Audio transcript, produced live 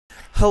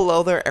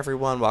Hello there,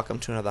 everyone. Welcome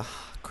to another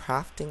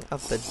Crafting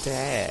of the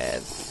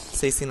Dead.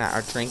 Stacey and I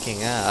are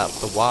drinking up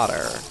the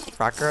water.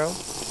 Right, girl?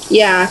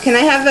 Yeah, can I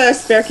have a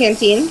spare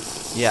canteen?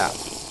 Yeah.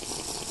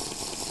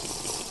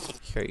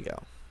 Here you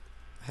go.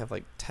 I have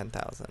like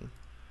 10,000.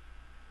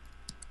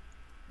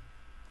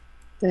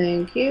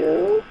 Thank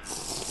you.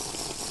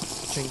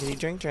 Drinkity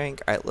drink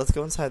drink. Alright, let's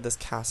go inside this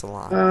castle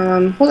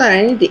on. Hold on,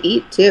 I need to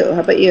eat too.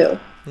 How about you?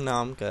 No,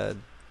 I'm good.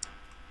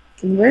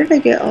 And where did I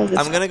get all this?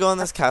 I'm gonna go in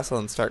this castle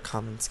and start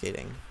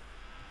confiscating.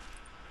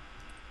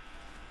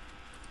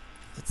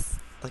 It's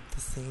like the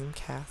same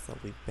castle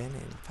we've been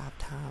in 5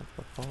 times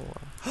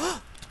before.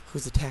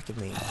 Who's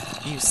attacking me?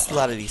 You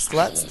slutty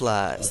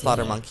slut.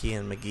 Slaughter monkey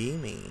and McGee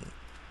me.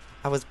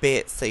 I was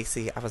bit,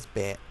 Stacey. I was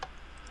bit.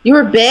 You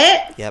were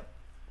bit? Yep.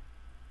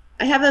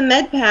 I have a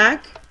med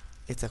pack.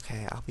 It's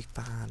okay. I'll be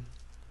fine.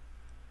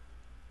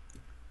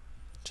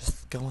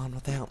 Just go on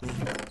without me.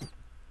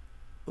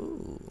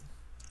 Ooh.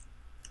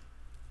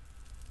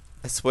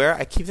 I swear,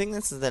 I keep thinking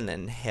this is an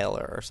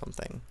inhaler or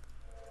something.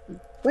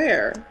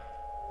 Where?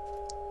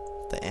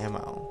 The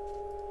ammo.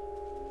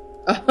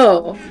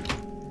 Oh.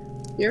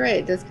 You're right,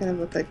 it does kind of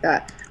look like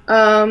that.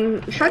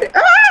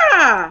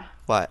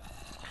 What?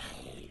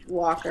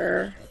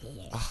 Walker.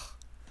 Ugh,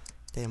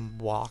 damn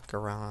walk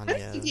around. How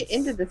did you get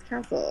into this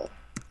castle?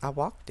 I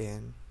walked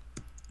in.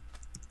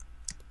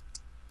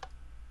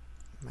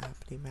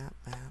 Mappity map.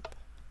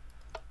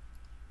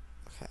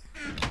 Okay.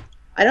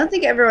 I don't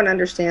think everyone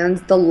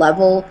understands the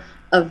level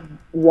of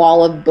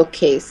wall of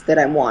bookcase that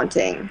I'm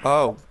wanting.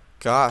 Oh,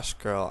 gosh,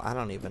 girl. I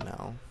don't even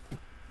know.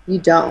 You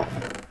don't.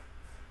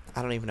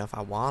 I don't even know if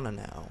I want to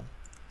know.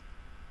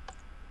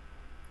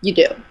 You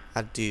do.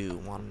 I do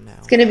want to know.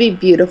 It's gonna be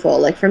beautiful,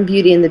 like from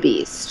Beauty and the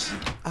Beast.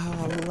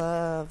 Oh, I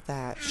love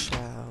that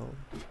show.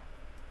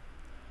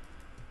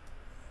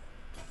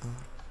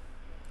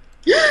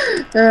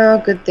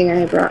 Oh, good thing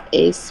I brought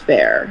a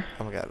spare.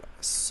 Oh my god.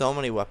 So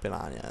many weapon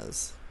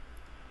anyas.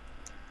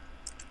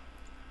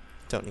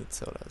 Don't need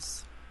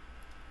sodas.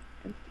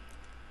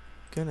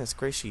 Goodness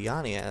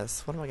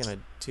gracious, what am I gonna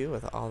do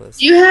with all this?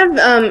 Do you have,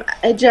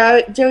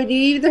 Joey, do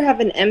you either have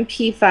an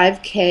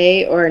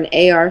MP5K or an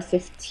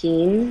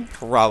AR-15?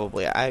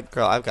 Probably.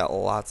 Girl, I've got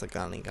lots of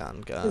guns.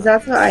 Because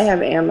that's what I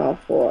have ammo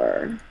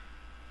for.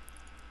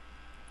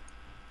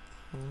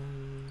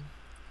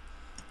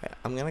 Okay,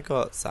 I'm gonna go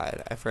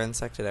outside. I've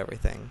ransacked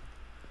everything.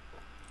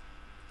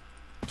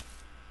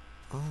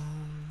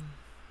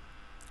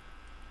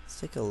 Let's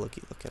take a look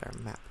at our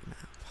map.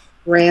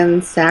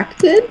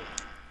 RANSACKTED?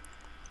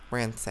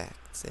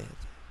 Ransacked.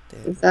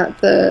 Is that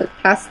the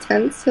past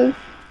tense of?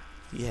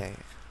 Yeah.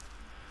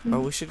 Oh,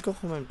 we should go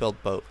home and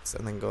build boats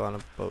and then go on a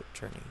boat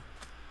journey.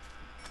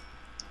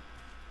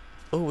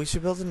 Oh, we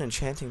should build an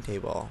enchanting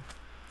table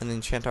and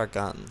enchant our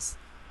guns.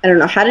 I don't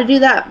know how to do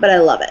that, but I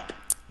love it.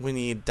 We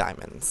need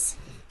diamonds.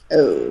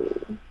 Oh.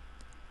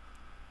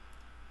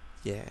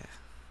 Yeah.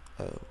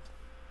 Oh.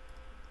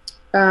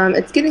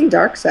 It's getting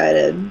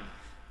dark-sided.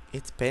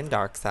 It's been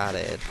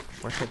dark-sided.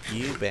 Where have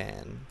you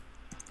been?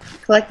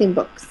 Collecting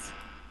books.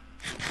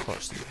 Of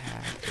course you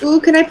have. Ooh,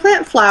 can I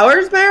plant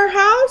flowers by our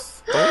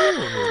house?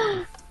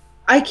 Oh.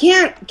 I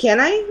can't.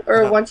 Can I?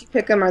 Or once you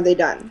pick them, are they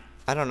done?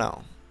 I don't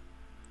know.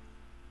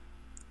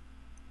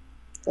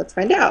 Let's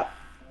find out.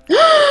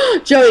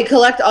 Joey,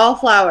 collect all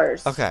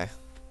flowers. Okay.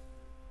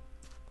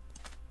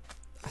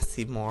 I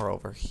see more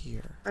over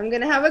here. I'm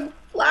gonna have a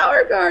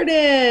flower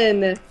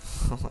garden.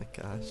 Oh my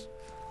gosh.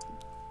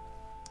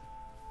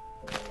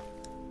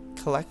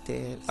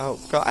 Collected. Oh,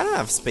 girl, I don't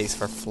have space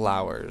for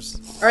flowers.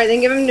 Alright,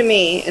 then give them to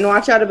me, and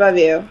watch out above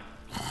you.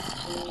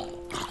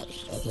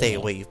 Stay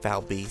away, you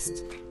foul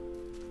beast.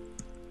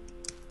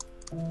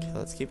 Okay,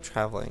 let's keep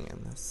traveling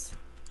in this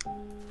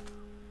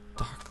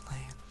dark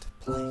land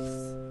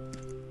place.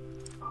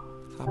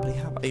 Hoppity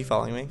hop. Are you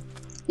following me?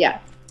 Yeah.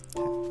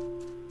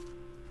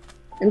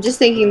 I'm just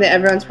thinking that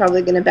everyone's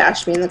probably gonna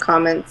bash me in the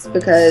comments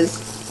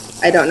because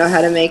I don't know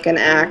how to make an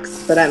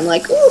axe, but I'm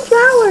like, ooh,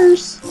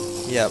 flowers!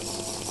 Yep.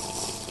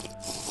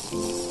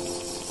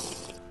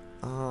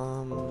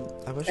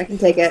 I can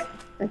take it.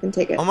 I can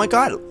take it. Oh my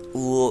god.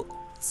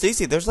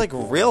 Stacey, there's like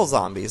real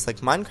zombies, like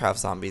Minecraft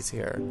zombies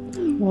here.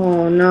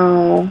 Oh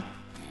no.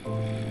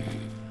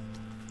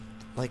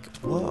 Like,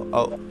 whoa.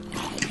 Oh.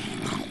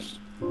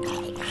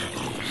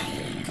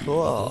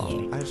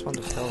 Cool. I just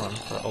wanted to kill them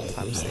for old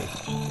time's sake.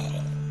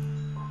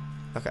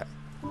 Okay.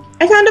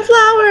 I found a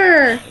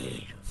flower!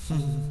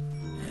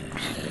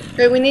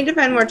 Wait, we need to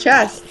find more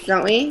chests,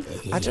 don't we?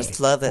 I just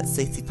love that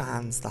Stacey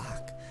finds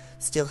like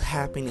still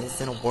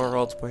happiness in a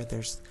world where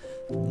there's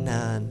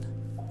none.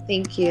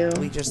 Thank you.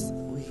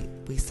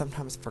 We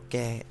sometimes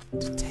forget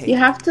to take. You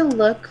have to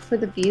look for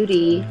the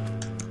beauty.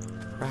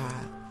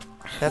 Right.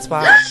 That's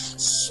why.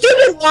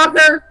 Stupid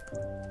walker!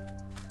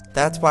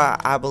 That's why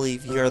I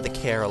believe you're the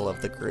Carol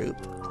of the group.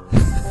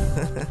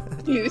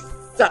 You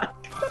suck.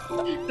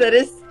 That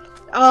is.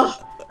 Oh,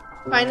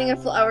 finding a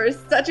flower is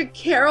such a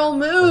Carol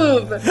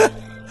move.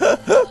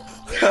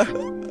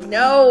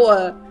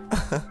 No.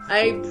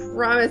 I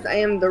promise I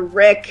am the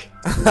Rick.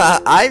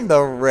 I'm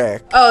the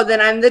Rick. Oh, then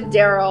I'm the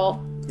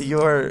Daryl.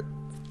 You're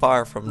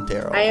far from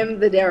Daryl. I am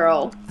the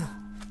Daryl.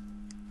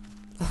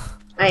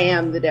 I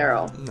am the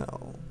Daryl.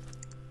 No.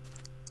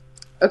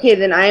 Okay,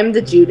 then I am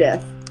the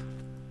Judith.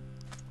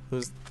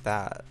 Who's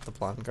that? The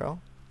blonde girl?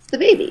 It's the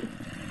baby.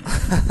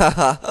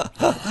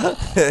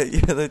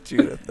 You're the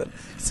Judith.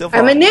 Still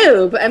I'm a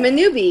noob. I'm a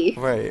newbie.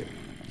 Right.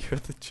 You're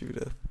the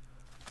Judith.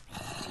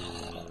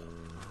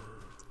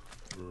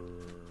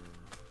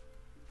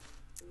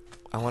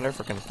 I wonder if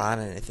we're gonna find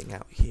anything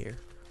out here.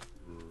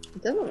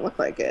 It doesn't look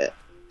like it.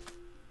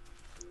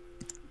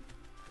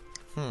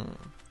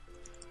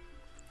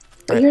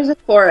 But here's a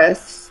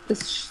forest.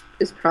 This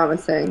is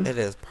promising. It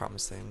is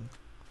promising.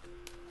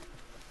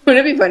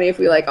 Wouldn't it be funny if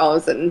we, like, all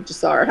of a sudden just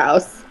saw our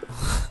house?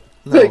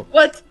 No. Like,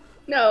 what?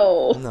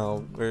 No.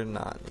 No, we're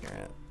not near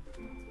it.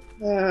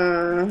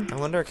 I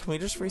wonder, can we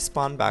just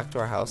respawn back to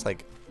our house,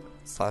 like,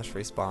 slash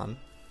respawn?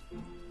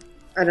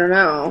 I don't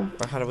know.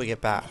 Or how do we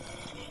get back?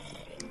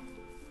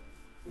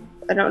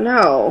 I don't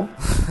know.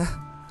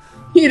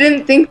 You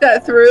didn't think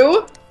that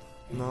through?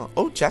 No.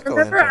 Oh, jack-o'-lantern.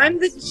 Remember, I'm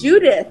the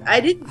Judith. I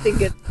didn't think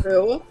it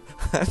through.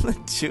 I'm the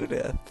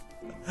Judith.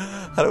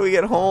 How do we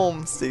get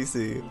home,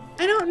 Stacy?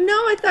 I don't know.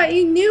 I thought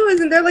you knew.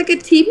 Isn't there like a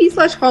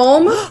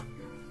TP/home?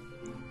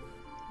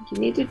 You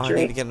need to drink. I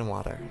need to get in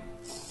water.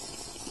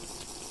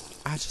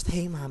 I just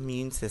hate my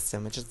immune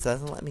system. It just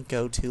doesn't let me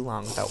go too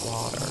long without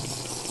water.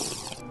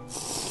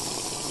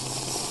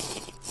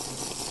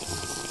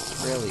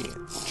 Really,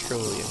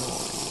 truly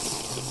annoying.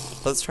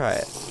 Let's try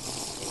it.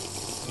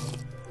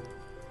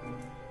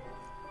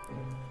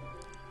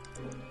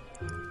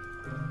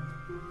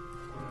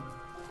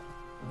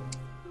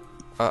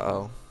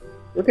 Uh-oh.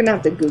 We're gonna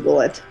have to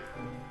Google it.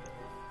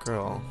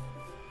 Girl.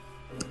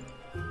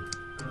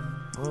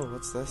 Oh,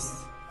 what's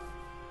this?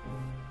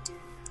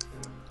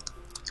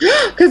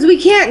 Because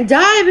we can't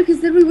die, because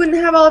then we wouldn't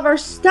have all of our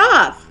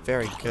stuff.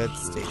 Very good,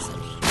 Stacy.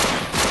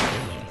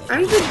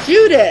 I'm the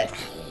Judith.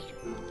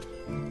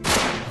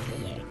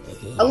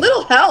 A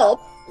little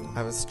help.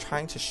 I was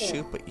trying to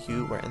shoot, but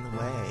you were in the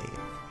way.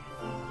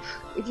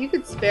 If you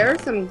could spare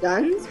some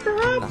guns,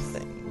 perhaps?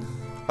 Nothing.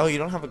 Oh, you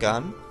don't have a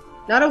gun?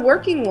 Not a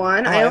working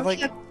one. Oh, I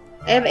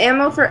have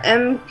ammo for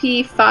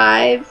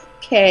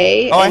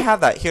MP5K. Oh, I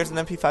have that. Here's an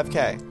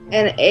MP5K.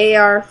 And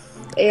AR,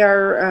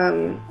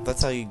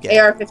 That's all you get.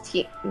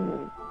 AR-15.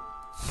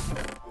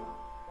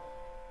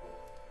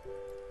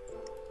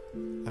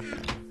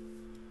 Okay.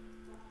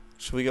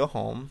 Should we go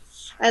home?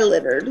 I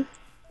littered.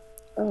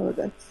 Oh,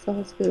 that still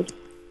has food.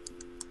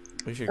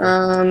 We should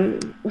go.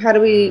 How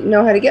do we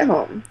know how to get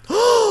home?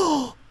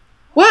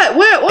 What?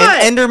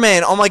 An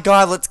Enderman! Oh my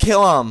god, let's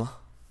kill him!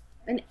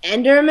 An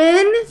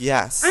Enderman?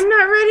 Yes. I'm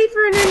not ready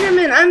for an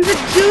Enderman. I'm the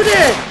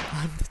Judith.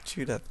 I'm the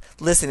Judith.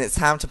 Listen, it's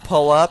time to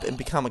pull up and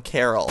become a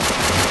Carol.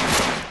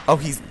 Oh,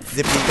 he's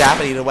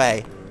zippity-zappity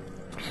away.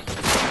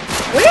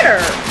 Where?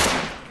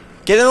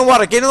 Get in the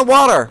water! Get in the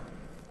water!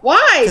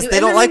 Why? Because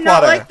they don't like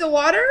water. Like the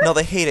water? No,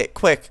 they hate it.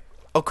 Quick.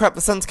 Oh crap,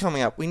 the sun's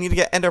coming up. We need to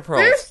get ender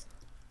pearls.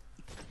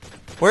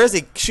 Where is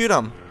he? Shoot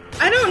him.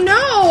 I don't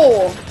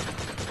know.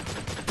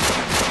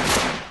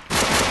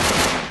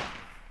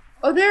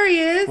 Oh, there he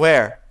is.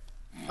 Where?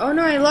 Oh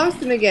no, I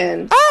lost him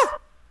again. Ah!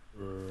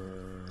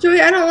 Joey,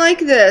 I don't like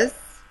this.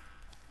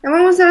 I'm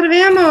almost out of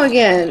ammo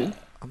again.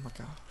 Oh my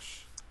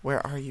gosh.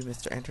 Where are you,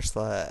 Mr.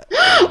 Enterslut?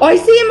 Oh, I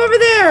see him over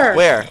there.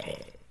 Where?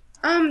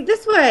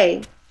 This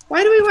way.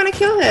 Why do we want to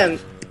kill him?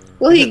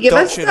 Will he give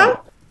us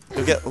stuff?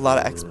 You'll get a lot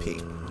of XP.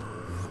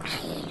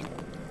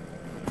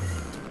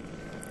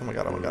 Oh my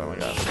god, oh my god, oh my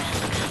god.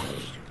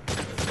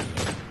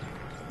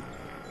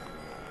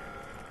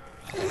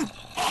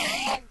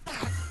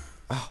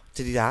 Oh,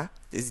 did he die?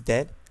 Is he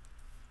dead?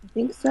 I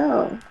think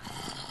so.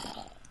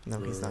 No,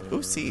 he's not.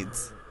 Ooh,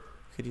 seeds.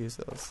 Could use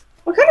those.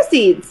 What kind of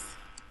seeds?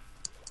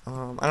 I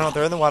don't know.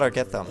 They're in the water.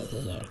 Get them.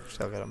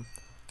 Shall get them.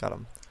 Got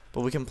them.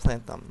 But we can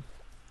plant them.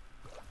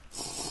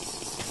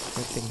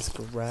 Make things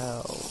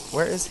grow.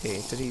 Where is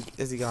he?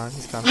 Is he gone?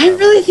 He's gone. I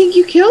really think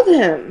you killed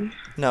him.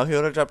 No, he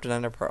would have dropped an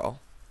ender pearl.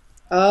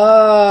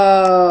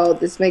 Oh,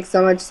 this makes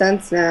so much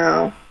sense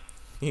now.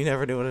 You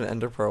never knew what an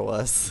ender pearl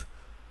was.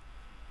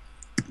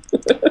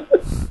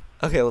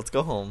 Okay, let's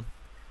go home.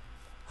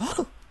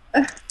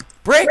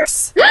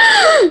 Bricks!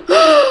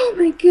 Oh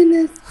my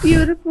goodness,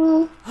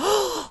 beautiful.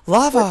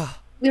 Lava!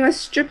 We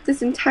must strip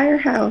this entire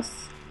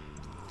house.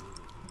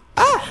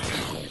 Ah!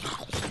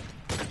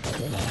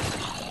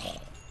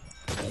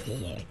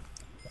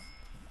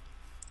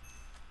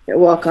 You're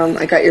welcome.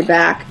 I got your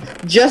back.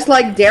 Just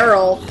like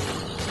Daryl.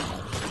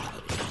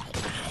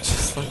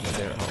 Just like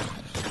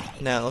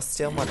Daryl. No,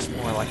 still much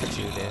more like a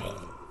Judith.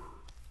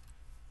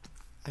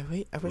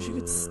 I wish you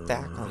could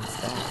stack on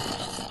stack.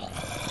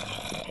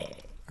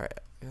 Alright,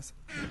 yes.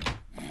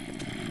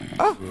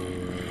 Oh!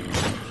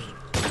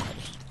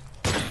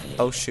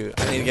 Oh shoot,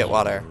 I need to get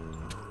water.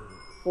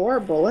 4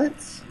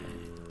 bullets?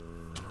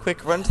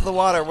 Quick, run to the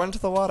water, run to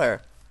the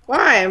water.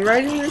 Why? I'm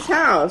right in this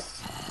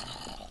house.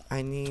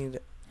 I'm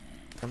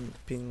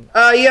being...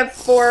 Oh, you have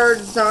 4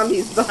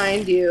 zombies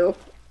behind you.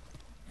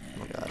 Oh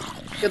my god.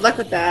 Good luck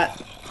with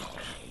that.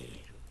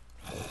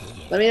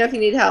 Let me know if you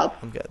need help.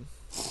 I'm good.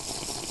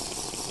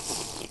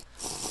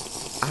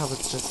 I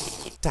was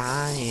just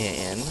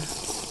dying.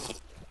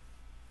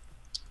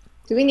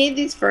 Do we need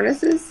these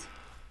furnaces?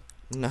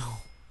 No.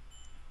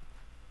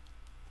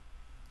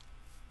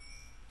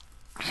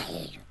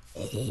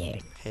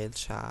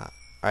 Headshot.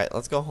 Alright,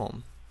 let's go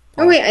home.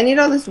 Oh, wait, I need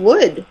all this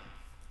wood.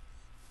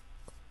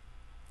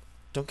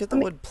 Don't get the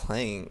wood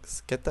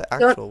planks. Get the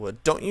actual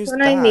wood. Don't use that.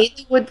 Don't I need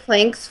the wood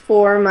planks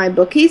for my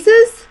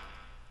bookcases?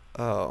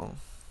 Oh.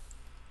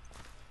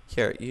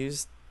 Here,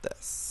 use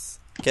this.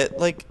 Get,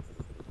 like...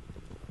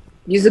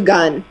 Use a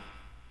gun.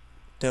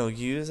 No,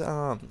 use,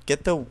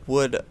 get the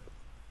wood,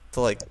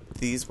 like,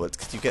 these woods,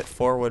 because you get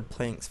 4 wood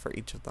planks for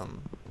each of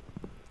them.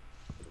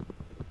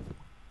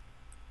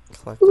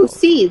 Collect Ooh,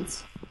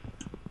 seeds.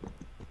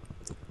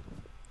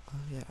 Oh,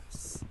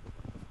 yes.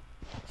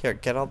 Here,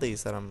 get all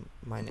these that I'm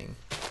mining.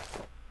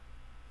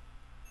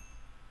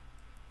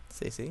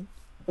 Stacy?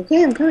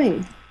 Okay, I'm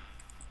coming.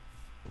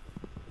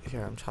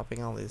 Here, I'm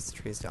chopping all these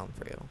trees down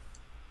for you.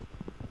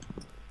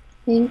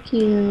 Thank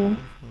you.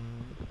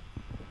 Mm-hmm.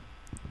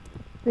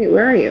 Wait,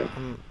 where are you?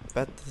 I'm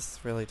at this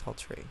really tall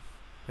tree.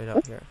 Right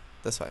up here.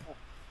 This way.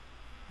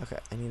 Okay,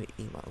 I need to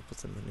eat my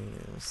opals and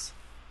bananas.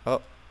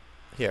 Oh,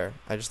 here.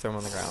 I just threw them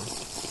on the ground.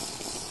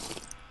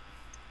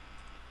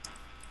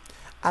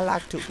 I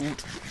like to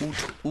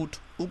oot,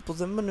 opals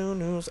and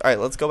bananas. Alright,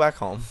 let's go back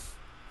home.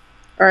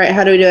 Alright,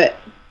 how do we do it?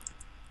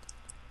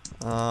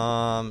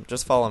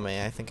 Just follow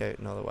me. I think I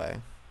know the way.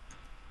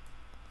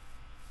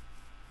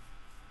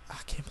 I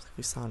can't believe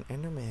we saw an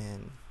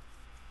Enderman.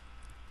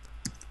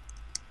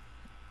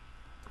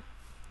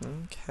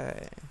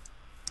 Okay.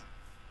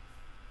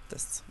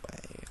 This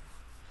way.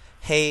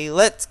 Hey,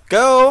 let's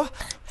go!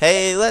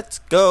 Hey, let's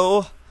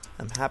go!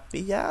 I'm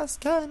happy as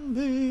can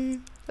be.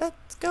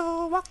 Let's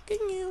go,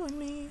 walking you and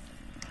me.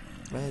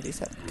 Ready,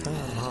 set, come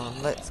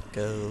on, let's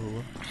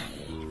go.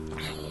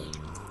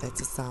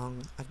 It's a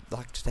song I'd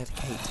like to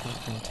dedicate to my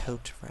friend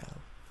Totoro.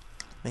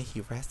 May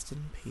he rest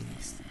in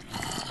peace.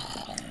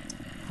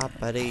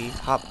 Hoppity,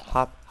 hop,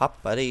 hop,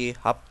 hoppity,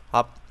 hop,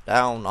 hop,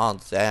 down on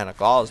Santa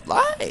Claus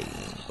Lane.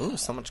 Ooh,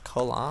 so much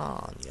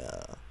cologne.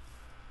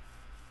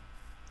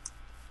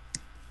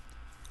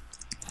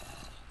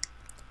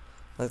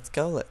 Let's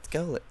go,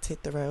 let's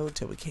hit the road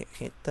till we can't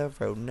hit the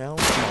road no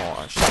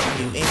more. Shot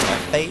you in the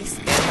face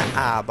and the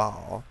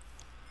eyeball.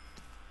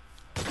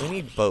 We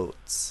need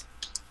boats.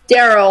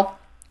 Daryl.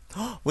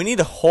 We need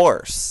a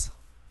horse.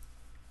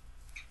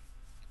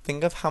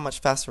 Think of how much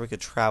faster we could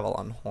travel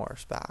on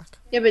horseback.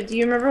 Yeah, but do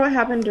you remember what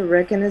happened to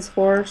Rick and his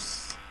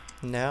horse?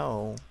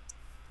 No.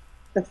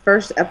 The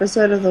first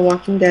episode of The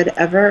Walking Dead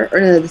ever? Or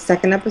no, the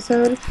second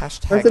episode?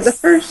 Hashtag or was it the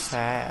first?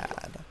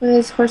 Sad. When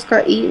his horse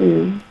got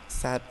eaten.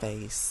 Sad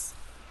face.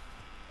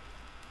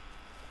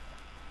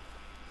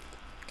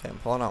 Okay, I'm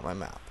pulling out my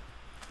map.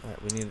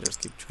 Alright, we need to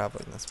just keep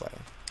traveling this way.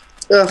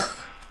 Ugh.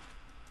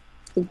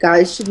 The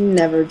guys should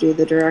never do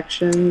the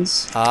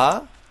directions.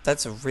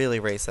 That's really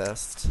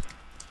racist.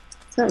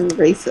 It's not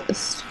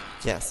racist.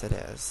 Yes, it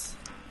is.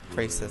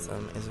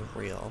 Racism is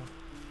real.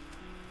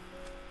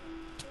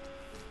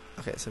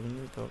 Okay, so we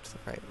need to go to the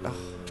right. Ugh.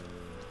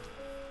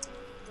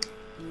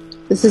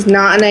 This is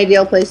not an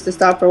ideal place to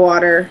stop for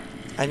water.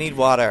 I need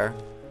water.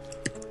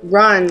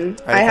 Run.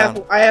 I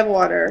have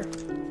water.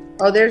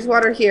 Oh, there's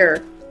water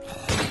here.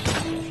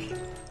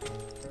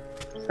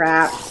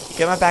 Crap.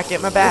 Get my back,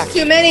 get my back. There's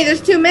too many,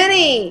 there's too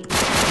many.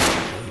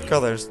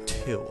 Girl, there's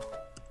 2.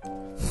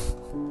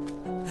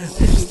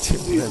 There's too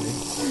many.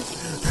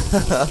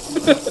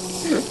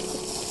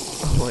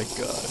 Oh my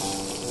gosh.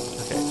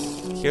 Okay,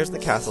 here's the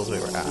castles we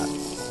were at.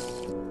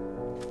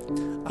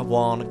 I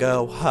wanna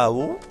go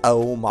home. I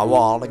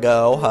wanna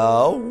go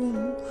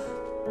home.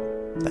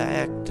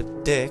 Back to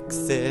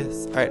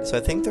Dixis. Alright, so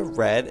I think the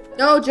red...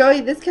 No,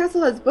 Joey, this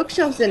castle has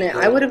bookshelves in it.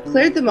 I would have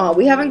cleared them all.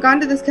 We haven't gone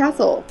to this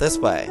castle. This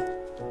way.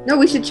 No,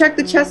 we should check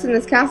the chests in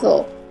this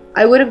castle.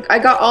 I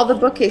got all the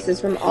bookcases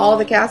from all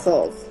the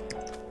castles.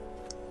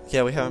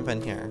 Yeah, we haven't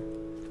been here.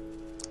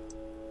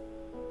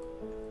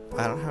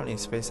 I don't have any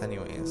space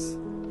anyways.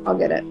 I'll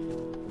get it.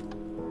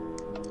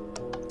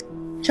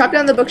 Chop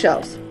down the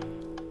bookshelves.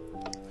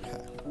 Okay.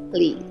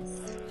 Please.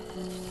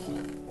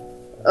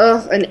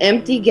 Ugh, an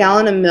empty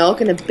gallon of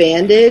milk and a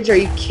bandage? Are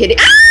you kidding?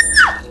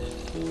 Ah!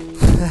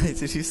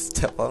 Did you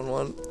step on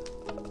one?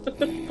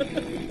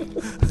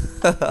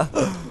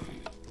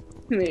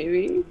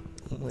 Maybe.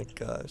 Oh my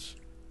gosh.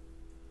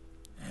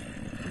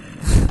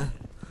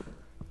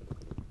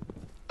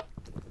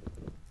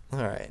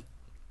 Alright.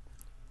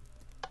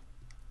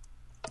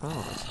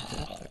 Oh, let's get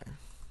up there.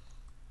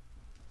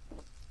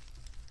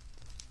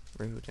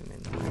 Rude and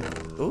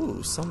inhuman.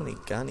 Ooh, so many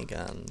gunny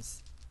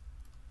guns.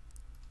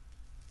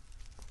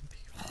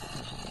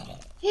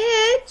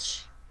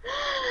 Hitch!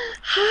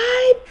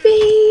 Hi,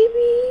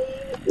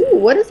 baby! Ooh,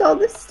 what is all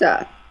this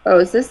stuff? Oh,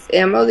 is this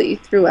ammo that you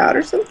threw out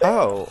or something?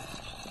 Oh,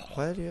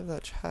 why do you have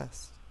that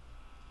chest?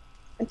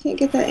 I can't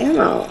get that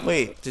ammo.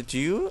 Wait, did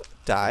you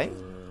die?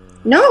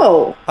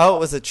 No! Oh, it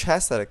was a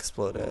chest that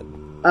exploded.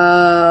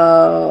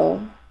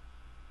 Oh.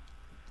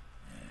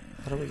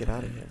 How do we get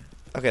out of here?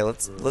 Okay,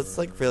 let's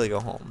like really go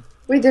home.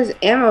 Wait, there's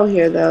ammo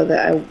here though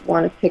that I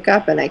want to pick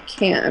up and I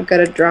can't. I've got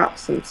to drop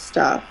some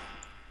stuff.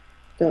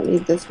 Don't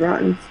need this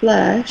rotten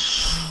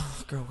flesh.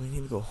 Girl, we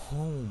need to go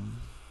home.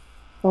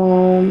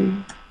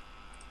 Home.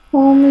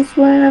 Home is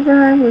whenever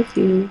I'm with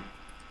you.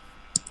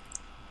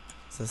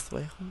 Is this the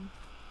way home?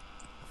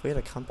 If we had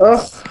a Ugh.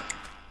 compass.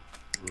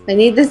 I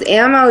need this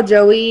ammo,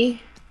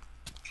 Joey.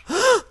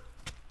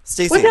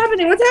 Stacy. What's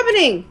happening? What's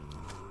happening?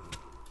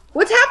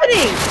 What's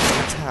happening?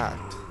 I'm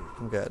attacked.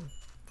 I'm good.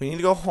 We need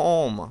to go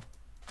home.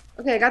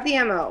 Okay, I got the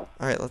ammo.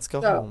 Alright, let's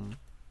go Go. home.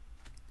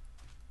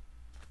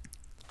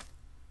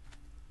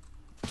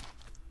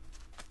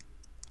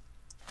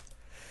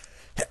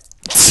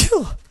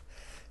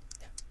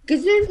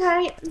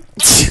 Gesundheit.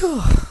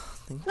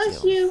 Thank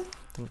Bless you. you.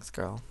 Thanks,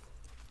 girl.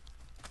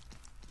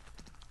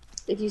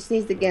 If you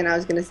sneezed again, I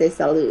was gonna say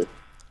salud.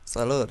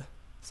 Salud.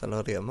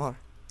 Salud y amor.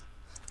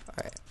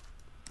 Alright.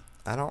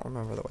 I don't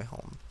remember the way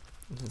home.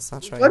 It's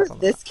not showing Go up to on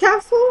this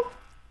castle?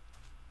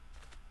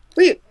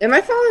 Wait, am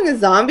I following a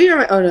zombie or am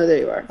I? Oh no, there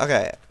you are.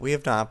 Okay, we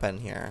have not been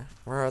here.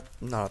 We're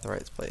not at the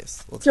right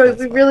place. Let's So go we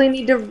this way. really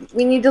need to.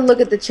 We need to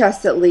look at the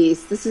chest at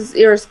least. This is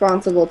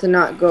irresponsible to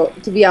not go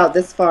to be out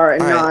this far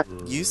and Alright,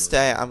 not. you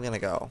stay. I'm gonna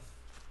go.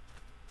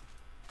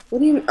 What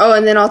do you? Oh,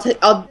 and then I'll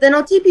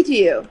TP to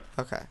you.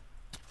 Okay.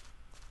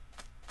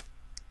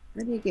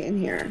 How do you get in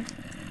here?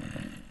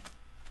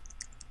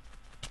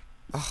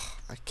 Oh,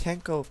 I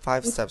can't go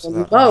 5 steps a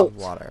without boat.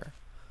 having water.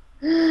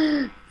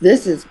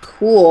 This is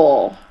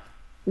cool.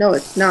 No,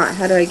 it's not.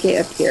 How do I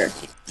get up here?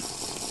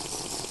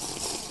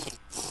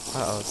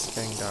 Uh-oh, it's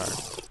getting dark.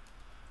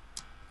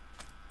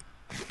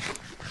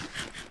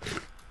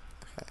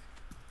 Okay.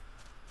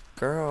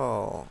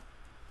 Girl.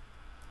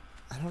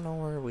 I don't know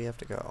where we have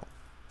to go.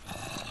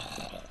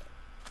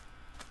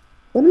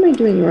 What am I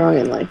doing wrong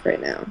in life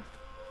right now?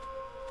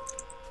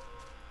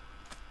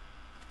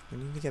 We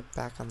need to get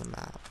back on the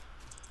map.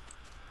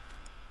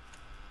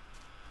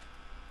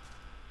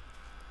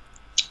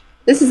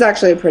 This is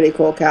actually a pretty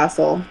cool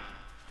castle.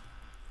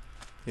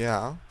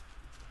 Yeah?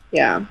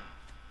 Yeah.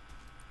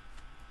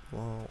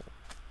 Well,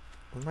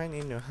 we might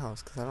need a new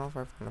house, because I don't know if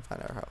we're going to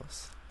find our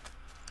house.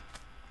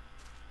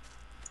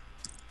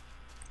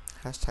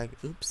 Hashtag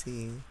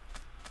oopsie.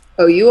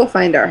 Oh, you will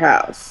find our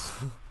house.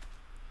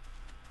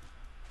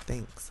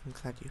 Thanks. I'm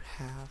glad you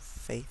have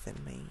faith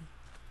in me.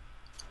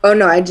 Oh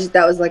no,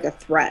 that was like a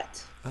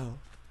threat. Oh.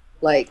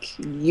 Like,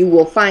 you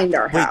will find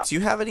our Wait, house. do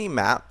you have any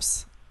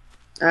maps?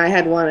 I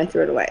had one, I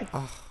threw it away.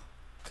 Oh,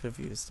 could have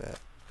used it.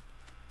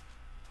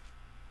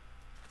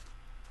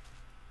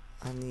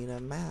 I need a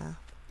map.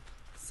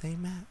 Say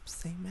map,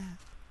 say map.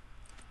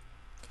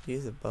 Could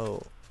use a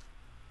boat.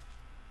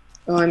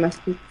 Oh, I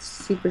must be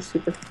super,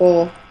 super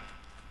full.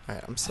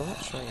 Alright, I'm still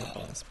not showing up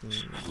on this.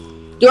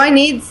 Do I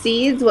need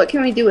seeds? What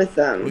can we do with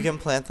them? We can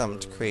plant them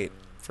to create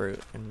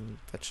fruit and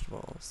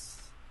vegetables.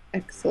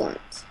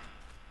 Excellent.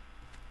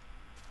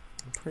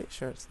 I'm pretty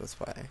sure it's this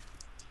way.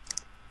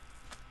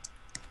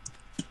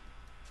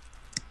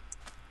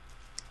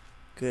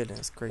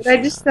 Goodness gracious. Did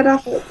I just set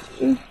off?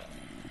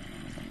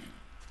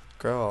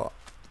 Girl,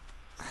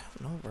 I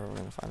don't know where we're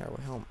gonna find our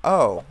way home.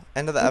 Oh,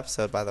 end of the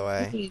episode, by the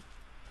way.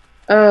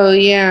 Oh,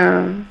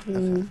 yeah.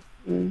 Okay.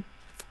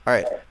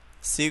 Alright,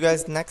 see you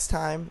guys next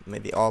time. May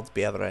the odds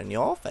be ever in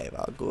your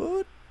favor.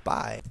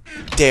 Goodbye.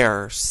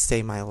 Dare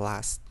say my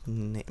last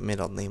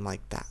middle name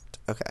like that.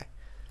 Okay.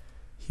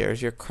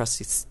 Here's your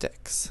crusty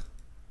sticks.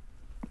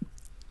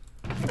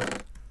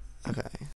 Okay.